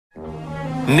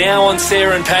Now on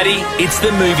Sarah and Patty, it's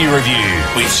the movie review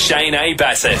with Shane A.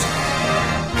 Bassett.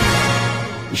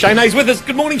 Shane A's with us.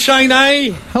 Good morning, Shane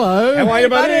A. Hello. How are you,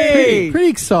 buddy? Pretty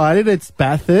excited. It's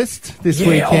Bathurst this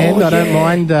weekend. Oh,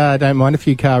 I don't mind a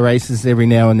few car races every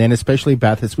now and then, especially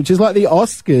Bathurst, which is like the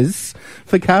Oscars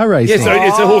for car racing. Yeah, so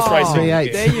it's a horse racing.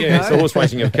 V8. There you go. It's a horse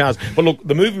racing of cars. But look,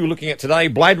 the movie we're looking at today,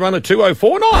 Blade Runner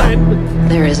 2049.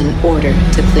 There is an order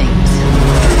to things.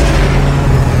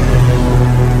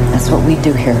 That's what we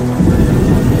do here.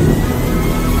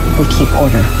 We keep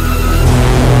order.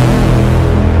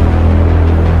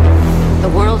 The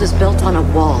world is built on a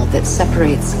wall that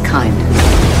separates kind.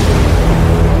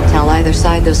 Tell either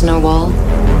side there's no wall,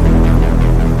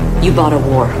 you bought a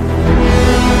war.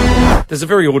 There's a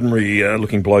very ordinary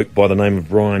looking bloke by the name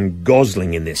of Ryan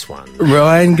Gosling in this one.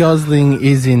 Ryan Gosling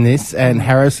is in this, and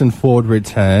Harrison Ford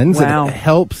returns. Wow. It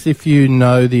helps if you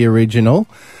know the original,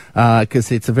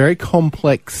 because it's a very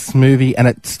complex movie, and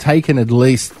it's taken at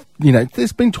least,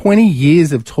 there's been 20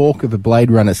 years of talk of a Blade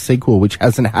Runner sequel, which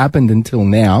hasn't happened until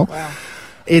now. Wow.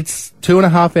 It's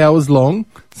 2.5 hours long,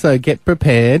 so get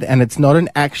prepared, and it's not an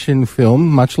action film,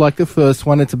 much like the first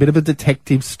one. It's a bit of a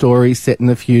detective story set in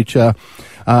the future.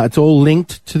 It's all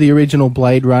linked to the original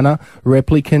Blade Runner.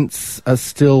 Replicants are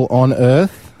still on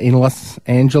Earth in Los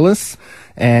Angeles,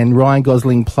 and Ryan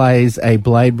Gosling plays a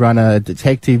Blade Runner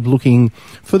detective looking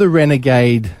for the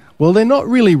renegade. Well, they're not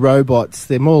really robots.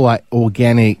 They're more like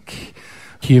organic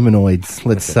humanoids,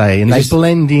 let's say, and they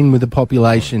blend in with the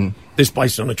population. This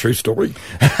based on a true story.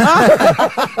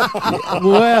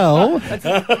 Well,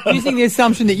 Using the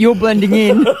assumption that you're blending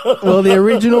in. well, the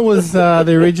original was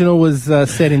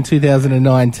set in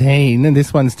 2019, and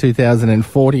this one's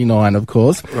 2049, of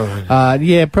course. Right.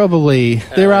 Yeah, probably.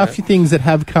 There are a few things that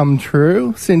have come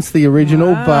true since the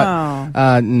original, Wow.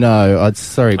 but no.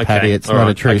 Sorry, Patty, it's all not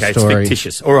right. a true Okay, story. It's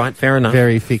fictitious. All right, fair enough.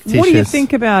 Very fictitious. What do you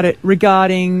think about it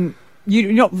regarding...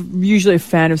 You're not usually a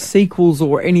fan of sequels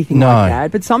or anything No. like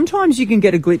that, but sometimes you can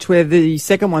get a glitch where the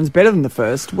second one's better than the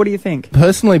first. What do you think?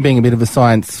 Personally, being a bit of a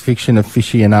science fiction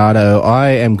aficionado, I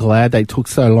am glad they took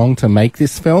so long to make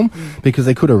this film because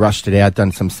they could have rushed it out,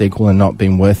 done some sequel and not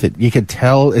been worth it. You could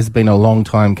tell it's been a long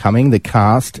time coming. The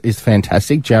cast is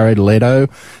fantastic. Jared Leto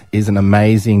is an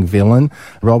amazing villain.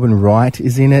 Robin Wright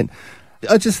is in it.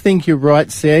 I just think you're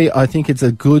right, Sarah. I think it's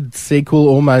a good sequel,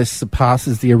 almost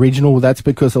surpasses the original. That's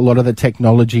because a lot of the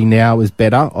technology now is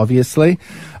better, obviously.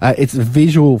 It's a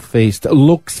visual feast. It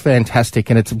looks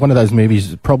fantastic, and it's one of those movies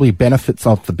that probably benefits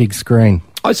off the big screen.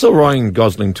 I saw Ryan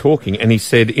Gosling talking, and he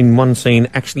said in one scene,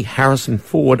 actually Harrison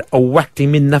Ford whacked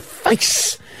him in the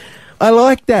face. I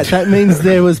like that. That means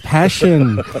there was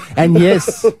passion. And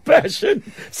yes, Passion.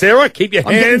 Sarah, keep your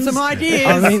I'm getting hands. some ideas.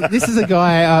 I mean, this is a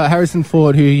guy, Harrison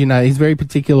Ford, who, he's very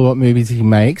particular what movies he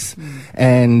makes.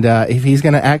 And if he's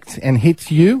going to act and hit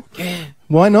you,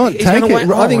 why not? He's Take gonna it.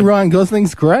 wait- I think Ryan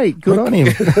Gosling's great. Good on him.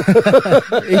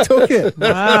 He took it.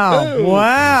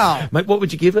 Wow. Mate, what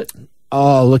would you give it?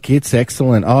 Oh, look, it's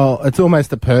excellent. Oh, it's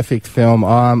almost a perfect film.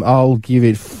 I'll give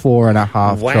it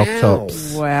 4.5 Wow. chalk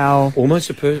tops. Wow. Almost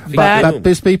a perfect But- film. But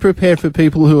just be prepared for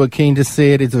people who are keen to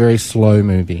see it. It's a very slow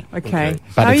movie. Okay.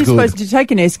 But How are it's you good. supposed to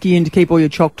take an esky in to keep all your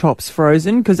choc tops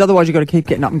frozen? Because otherwise you've got to keep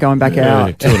getting up and going back Yeah,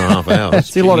 out. 2.5 hours.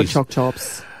 It's a lot of Jeez. choc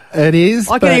tops. It is.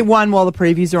 I but can eat one while the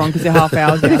previews are on because they're half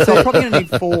hours now, so I'm probably going to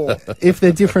need 4. if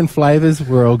they're different flavours,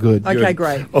 we're all good. Okay,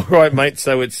 great. All right, mate.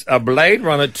 So it's a Blade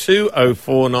Runner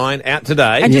 2049 out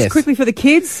today. And just Yes. quickly for the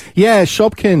kids, Yeah,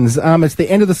 Shopkins. It's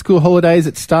the end of the school holidays.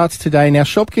 It starts today. Now,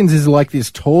 Shopkins is like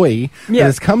this toy that Yeah.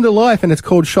 has come to life, and it's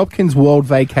called Shopkins World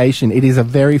Vacation. It is a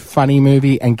very funny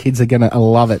movie, and kids are going to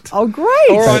love it. oh great.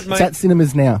 All right, It's mate. at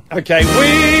cinemas now. Okay,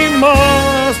 we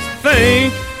must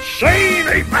thank Shane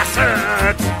A.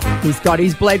 Bassett. He's got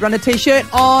his Blade Runner t-shirt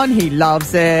on. He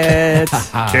loves it.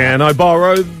 Can I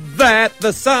borrow that?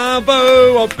 The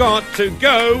Savo? I've got to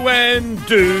go and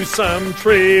do some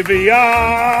trivia.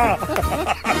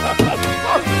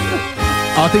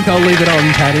 I think I'll leave it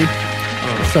on, Patty.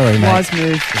 Sorry, mate. Wise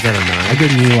move. Is that a no? I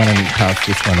got a new one and pass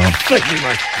this one on. Thank you,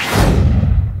 mate.